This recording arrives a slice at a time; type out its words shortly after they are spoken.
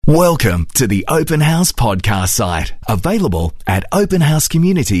Welcome to the Open House podcast site, available at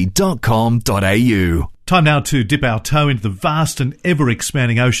openhousecommunity.com.au. Time now to dip our toe into the vast and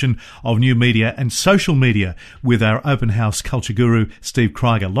ever-expanding ocean of new media and social media with our Open House culture guru, Steve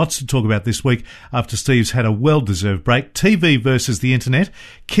Kryger. Lots to talk about this week after Steve's had a well-deserved break. TV versus the internet,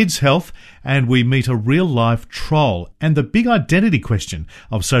 kids' health, and we meet a real-life troll and the big identity question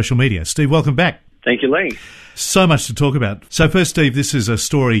of social media. Steve, welcome back. Thank you, Lee. So much to talk about. So first, Steve, this is a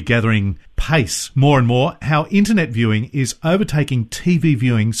story gathering pace more and more, how internet viewing is overtaking TV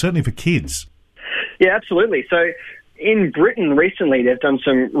viewing, certainly for kids. Yeah, absolutely. So in Britain recently, they've done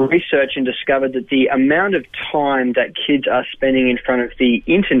some research and discovered that the amount of time that kids are spending in front of the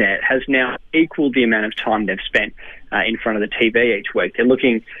internet has now equaled the amount of time they've spent in front of the TV each week. They're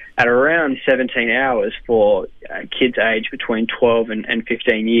looking at around 17 hours for kids aged between 12 and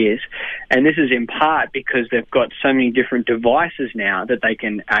 15 years. And this is in part because they've got so many different devices now that they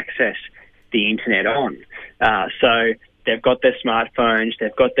can access the internet on. So they've got their smartphones,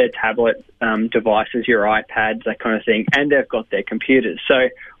 they've got their tablet devices, your iPads, that kind of thing, and they've got their computers. So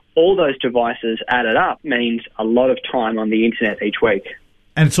all those devices added up means a lot of time on the internet each week.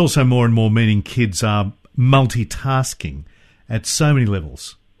 And it's also more and more meaning kids are multitasking at so many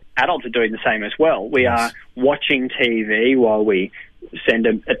levels. Adults are doing the same as well. We are watching TV while we send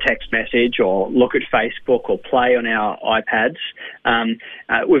a text message or look at Facebook or play on our iPads.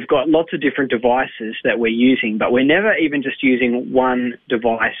 We've got lots of different devices that we're using, but we're never even just using one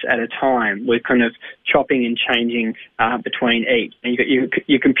device at a time. We're kind of chopping and changing between each. And you've got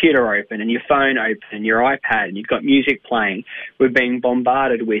your computer open and your phone open and your iPad and you've got music playing. We're being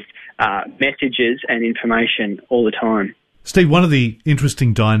bombarded with messages and information all the time. Steve, one of the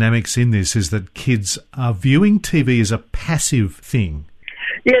interesting dynamics in this is that kids are viewing TV as a passive thing.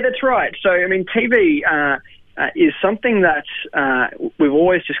 Yeah, that's right. So, I mean, TV is something that we've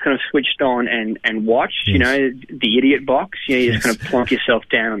always just kind of switched on and watched. Yes. You know, the idiot box. You know, you just kind of plonk yourself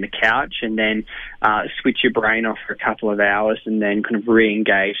down on the couch and then switch your brain off for a couple of hours and then kind of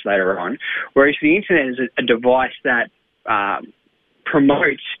re-engage later on. Whereas the internet is a device that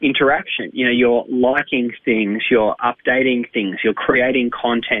promotes interaction. You know, you're liking things, you're updating things, you're creating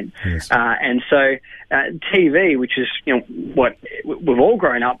content. Yes. And so TV, which is, you know, what we've all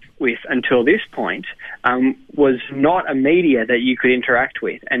grown up with until this point, was not a media that you could interact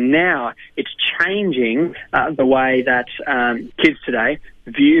with. And now it's changing the way that kids today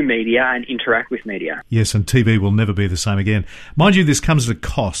view media and interact with media. Yes, and TV will never be the same again. Mind you, this comes at a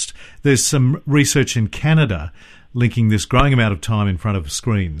cost. There's some research in Canada linking this growing amount of time in front of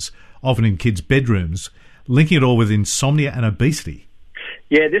screens, often in kids' bedrooms, linking it all with insomnia and obesity.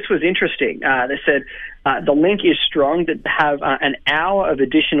 Yeah, this was interesting. They said the link is strong that have an hour of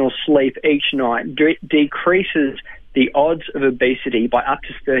additional sleep each night decreases the odds of obesity by up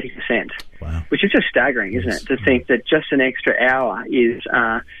to 30%. Wow. Which is just staggering, isn't it? To think that just an extra hour is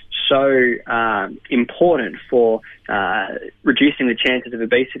so important for reducing the chances of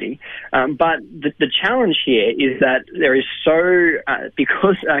obesity. But the challenge here is that there is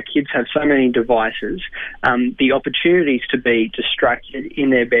because kids have so many devices, the opportunities to be distracted in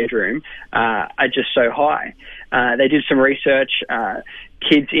their bedroom are just so high. They did some research.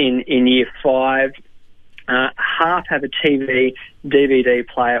 Kids in year 5, half have a TV, DVD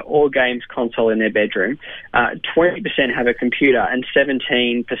player or games console in their bedroom. 20% have a computer and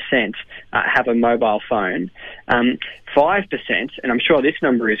 17% have a mobile phone. 5%, and I'm sure this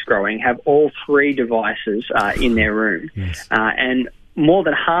number is growing, have all 3 devices in their room. Yes. And more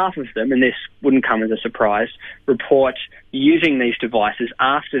than half of them, and this wouldn't come as a surprise, report using these devices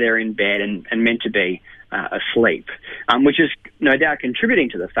after they're in bed and meant to be asleep, which is no doubt contributing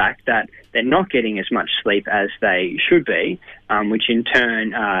to the fact that they're not getting as much sleep as they should be, which in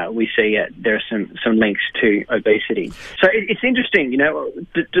turn we see there are some links to obesity. So it's interesting, you know,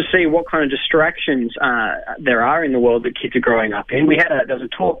 to see what kind of distractions there are in the world that kids are growing up in. There was a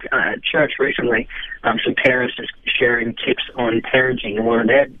talk at church recently, some parents just sharing tips on parenting, and one of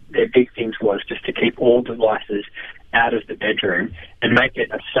their big things was just to keep all devices out of the bedroom and make it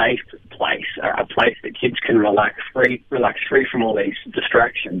a safe place, a place that kids can relax free from all these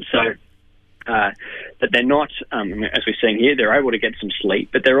distractions. So that they're not, as we're seeing here, they're able to get some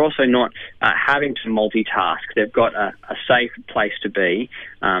sleep, but they're also not having to multitask. They've got a safe place to be,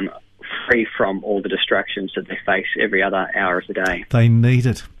 free from all the distractions that they face every other hour of the day. They need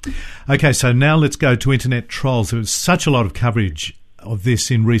it. Okay, so now let's go to internet trolls. There was such a lot of coverage of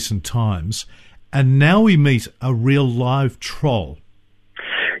this in recent times. And now we meet a real live troll.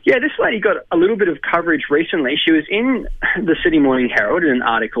 Yeah, this lady got a little bit of coverage recently. She was in the Sydney Morning Herald in an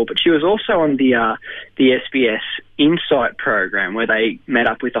article, but she was also on the SBS insight program where they met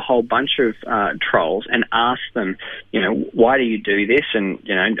up with a whole bunch of trolls and asked them, why do you do this, and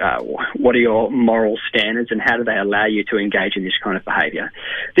what are your moral standards, and how do they allow you to engage in this kind of behaviour?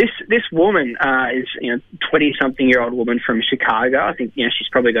 This woman is 20-something-year-old woman from Chicago. I think she's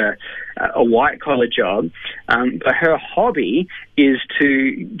probably got a white-collar job, but her hobby is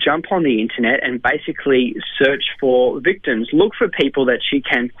to jump on the internet and basically search for victims, look for people that she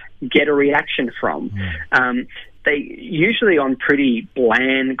can get a reaction from. They usually on pretty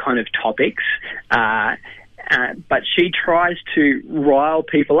bland kind of topics, but she tries to rile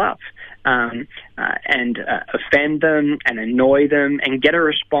people up and offend them and annoy them and get a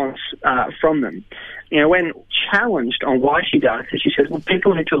response from them. When challenged on why she does it, she says, well,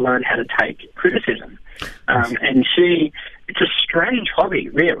 people need to learn how to take criticism. And it's a strange hobby,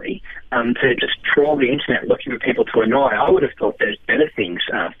 really, to just trawl the internet looking for people to annoy. I would have thought there's better things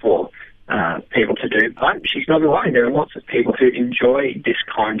for people to do, but she's not alone. There are lots of people who enjoy this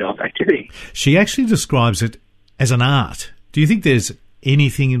kind of activity. She actually describes it as an art. Do you think there's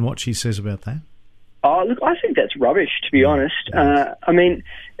anything in what she says about that? Oh, look, I think that's rubbish, to be honest.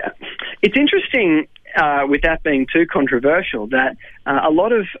 It's interesting, without being too controversial, that a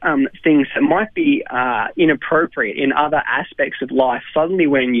lot of things that might be inappropriate in other aspects of life, suddenly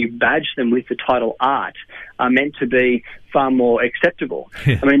when you badge them with the title art, are meant to be far more acceptable.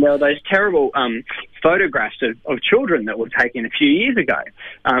 Yeah. There were those terrible photographs of children that were taken a few years ago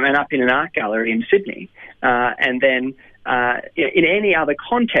and up in an art gallery in Sydney. And then in any other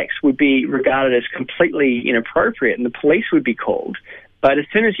context would be regarded as completely inappropriate and the police would be called. But as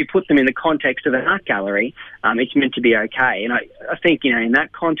soon as you put them in the context of an art gallery, it's meant to be okay. And I think, in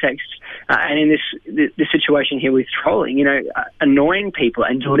that context, and in this situation here with trolling, annoying people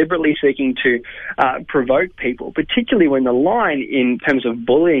and deliberately seeking to provoke people, particularly when the line in terms of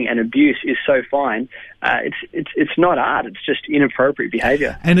bullying and abuse is so fine, it's not art, it's just inappropriate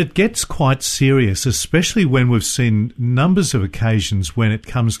behaviour. And it gets quite serious, especially when we've seen numbers of occasions when it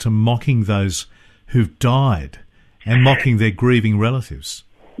comes to mocking those who've died and mocking their grieving relatives.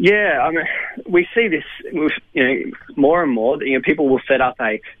 Yeah, we see this more and more. People will set up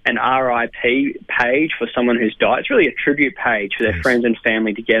an RIP page for someone who's died. It's really a tribute page for their friends and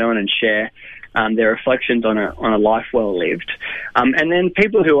family to get on and share their reflections on a life well lived. And then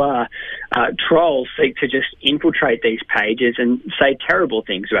people who are trolls seek to just infiltrate these pages and say terrible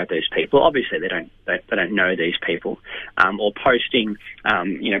things about those people. Obviously, they don't know these people, or posting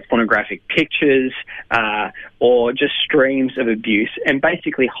pornographic pictures or just streams of abuse, and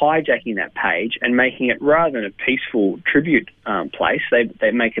basically hijacking that page and making it, rather than a peaceful tribute place,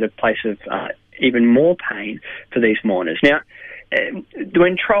 they make it a place of even more pain for these mourners. Now,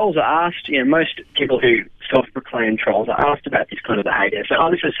 when trolls are asked, most people who self-proclaim trolls are asked about this kind of behaviour. So,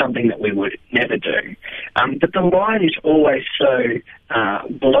 this is something that we would never do. But the line is always so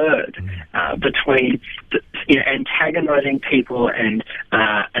blurred between antagonising people and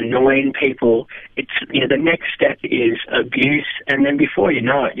annoying people. It's the next step is abuse, and then before you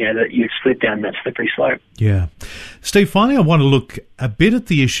know it, that you've slid down that slippery slope. Yeah, Steve. Finally, I want to look a bit at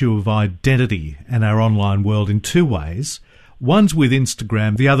the issue of identity and our online world in two ways. One's with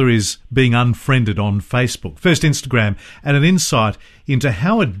Instagram, the other is being unfriended on Facebook. First, Instagram, and an insight into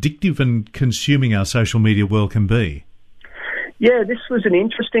how addictive and consuming our social media world can be. Yeah, this was an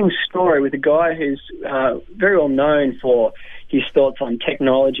interesting story with a guy who's very well known for his thoughts on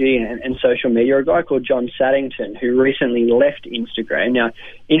technology and social media, a guy called John Saddington, who recently left Instagram. Now,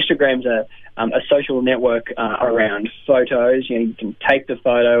 Instagram's a social network around photos. You can take the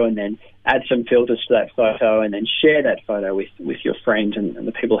photo and then add some filters to that photo and then share that photo with your friends and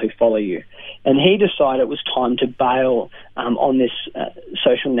the people who follow you. And he decided it was time to bail on this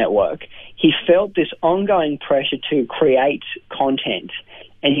social network. He felt this ongoing pressure to create content,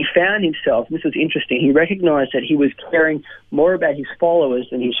 and he found himself, this was interesting, he recognised that he was caring more about his followers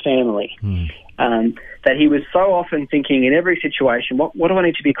than his family. That he was so often thinking in every situation, what do I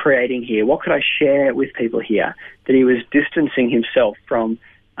need to be creating here? What could I share with people here? That he was distancing himself from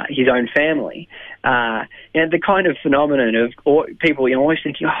his own family. The kind of phenomenon of people always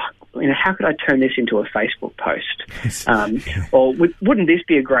thinking, how could I turn this into a Facebook post? Or wouldn't this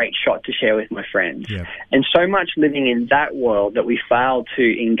be a great shot to share with my friends? Yeah. And so much living in that world that we fail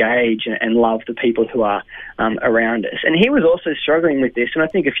to engage and love the people who are around us. And he was also struggling with this, and I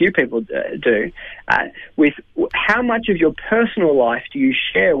think a few people do, with how much of your personal life do you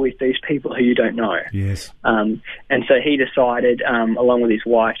share with these people who you don't know? Yes. And so he decided, along with his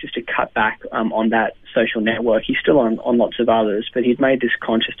wife, just to cut back on that social network. He's still on lots of others, but he'd made this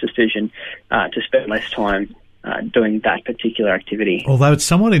conscious decision to spend less time doing that particular activity. Although it's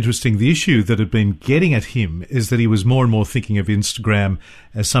somewhat interesting, the issue that had been getting at him is that he was more and more thinking of Instagram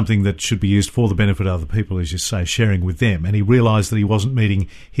as something that should be used for the benefit of other people, as you say, sharing with them. And he realised that he wasn't meeting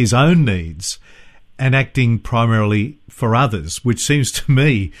his own needs and acting primarily for others, which seems to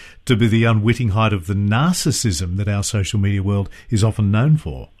me to be the unwitting height of the narcissism that our social media world is often known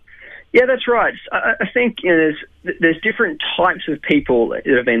for. Yeah, that's right. I think there's different types of people that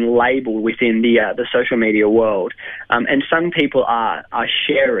have been labelled within the social media world, and some people are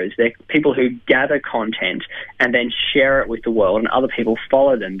sharers. They're people who gather content and then share it with the world, and other people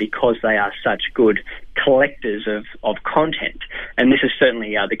follow them because they are such good collectors of content. And this is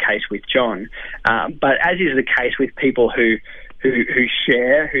certainly the case with John. But as is the case with people who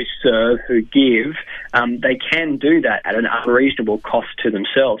share, who serve, who give, they can do that at an unreasonable cost to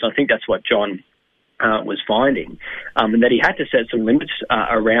themselves. I think that's what John was finding, and that he had to set some limits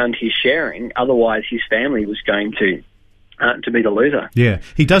around his sharing. Otherwise, his family was going to be the loser. Yeah,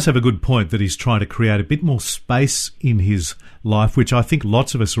 he does have a good point that he's trying to create a bit more space in his life, which I think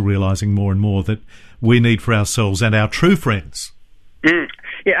lots of us are realising more and more that we need for ourselves and our true friends. Mm.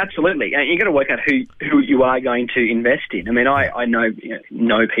 Yeah, absolutely. And you've got to work out who you are going to invest in. I mean, I know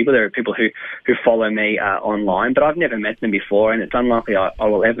people. There are people who follow me online, but I've never met them before, and it's unlikely I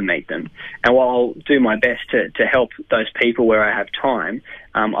will ever meet them. And while I'll do my best to help those people where I have time,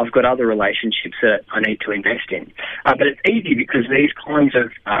 I've got other relationships that I need to invest in. But it's easy because these kinds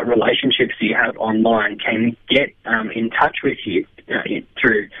of relationships that you have online can get in touch with you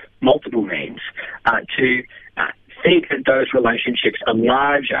through multiple means to think that those relationships are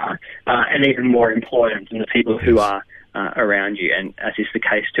larger and even more important than the people who are around you. And as is the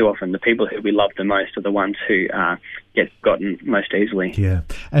case too often, the people who we love the most are the ones who get gotten most easily. Yeah.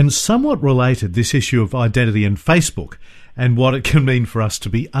 And somewhat related, this issue of identity and Facebook and what it can mean for us to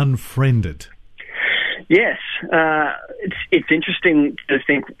be unfriended. Yes, it's interesting to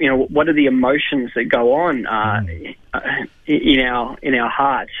think, what are the emotions that go on in our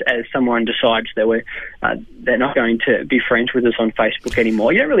hearts as someone decides that they're not going to be friends with us on Facebook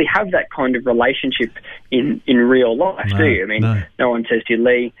anymore. You don't really have that kind of relationship in real life, do you? I mean, no one says to you,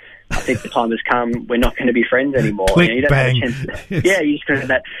 Lee, I think the time has come, we're not going to be friends anymore. Quick, you don't bang. have a chance to, yeah, you just kind of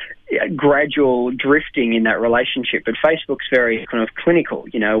have that gradual drifting in that relationship. But Facebook's very kind of clinical.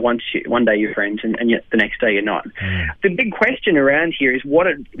 One day you're friends and yet the next day you're not. Mm. The big question around here is what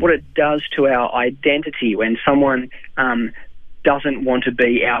it does to our identity when someone doesn't want to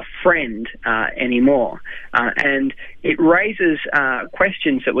be our friend anymore. And it raises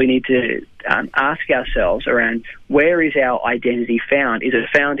questions that we need to ask ourselves around where is our identity found? Is it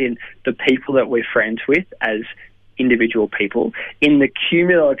found in the people that we're friends with as individual people, in the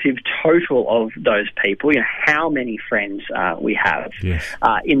cumulative total of those people, how many friends we have, yes,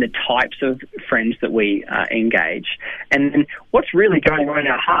 in the types of friends that we engage, and then what's really going on in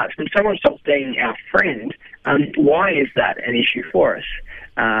our hearts when someone stops being our friend? Why is that an issue for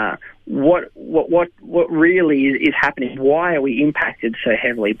us? What really is happening? Why are we impacted so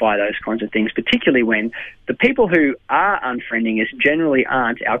heavily by those kinds of things, particularly when the people who are unfriending us generally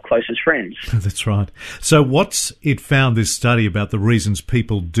aren't our closest friends? That's right. So what's it found, this study, about the reasons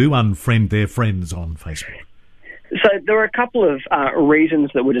people do unfriend their friends on Facebook? So there are a couple of reasons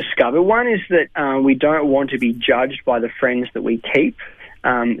that were discovered. One is that we don't want to be judged by the friends that we keep.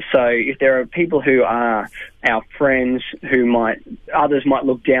 So if there are people who are our friends who others might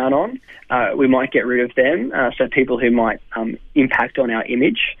look down on, we might get rid of them. So people who might impact on our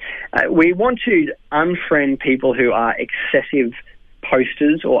image. We want to unfriend people who are excessive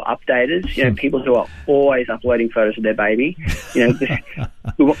posters or updaters, people who are always uploading photos of their baby.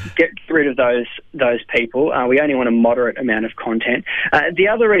 We want to get rid of those people. We only want a moderate amount of content. The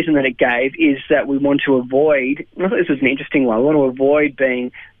other reason that it gave is that we want to avoid, I thought this was an interesting one, we want to avoid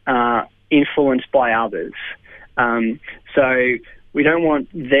being influenced by others. So we don't want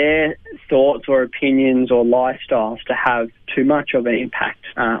their thoughts or opinions or lifestyles to have too much of an impact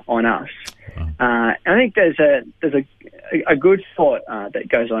on us. I think there's a good thought that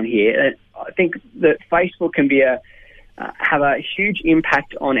goes on here. I think that Facebook can be have a huge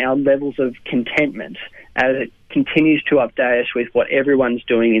impact on our levels of contentment as it continues to update us with what everyone's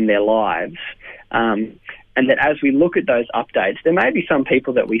doing in their lives. And that as we look at those updates, there may be some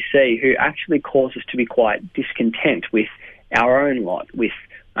people that we see who actually cause us to be quite discontent with our own lot, with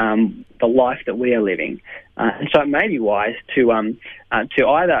the life that we are living. And so it may be wise to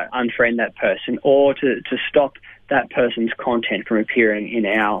either unfriend that person or to stop that person's content from appearing in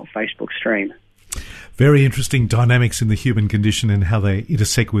our Facebook stream. Very interesting dynamics in the human condition and how they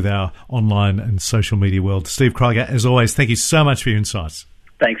intersect with our online and social media world. Steve Kryger, as always, thank you so much for your insights.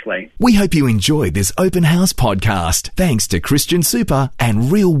 Thanks, Lee. We hope you enjoyed this Open House podcast, thanks to Christian Super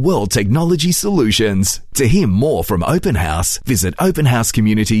and Real World Technology Solutions. To hear more from Open House, visit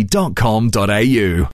openhousecommunity.com.au.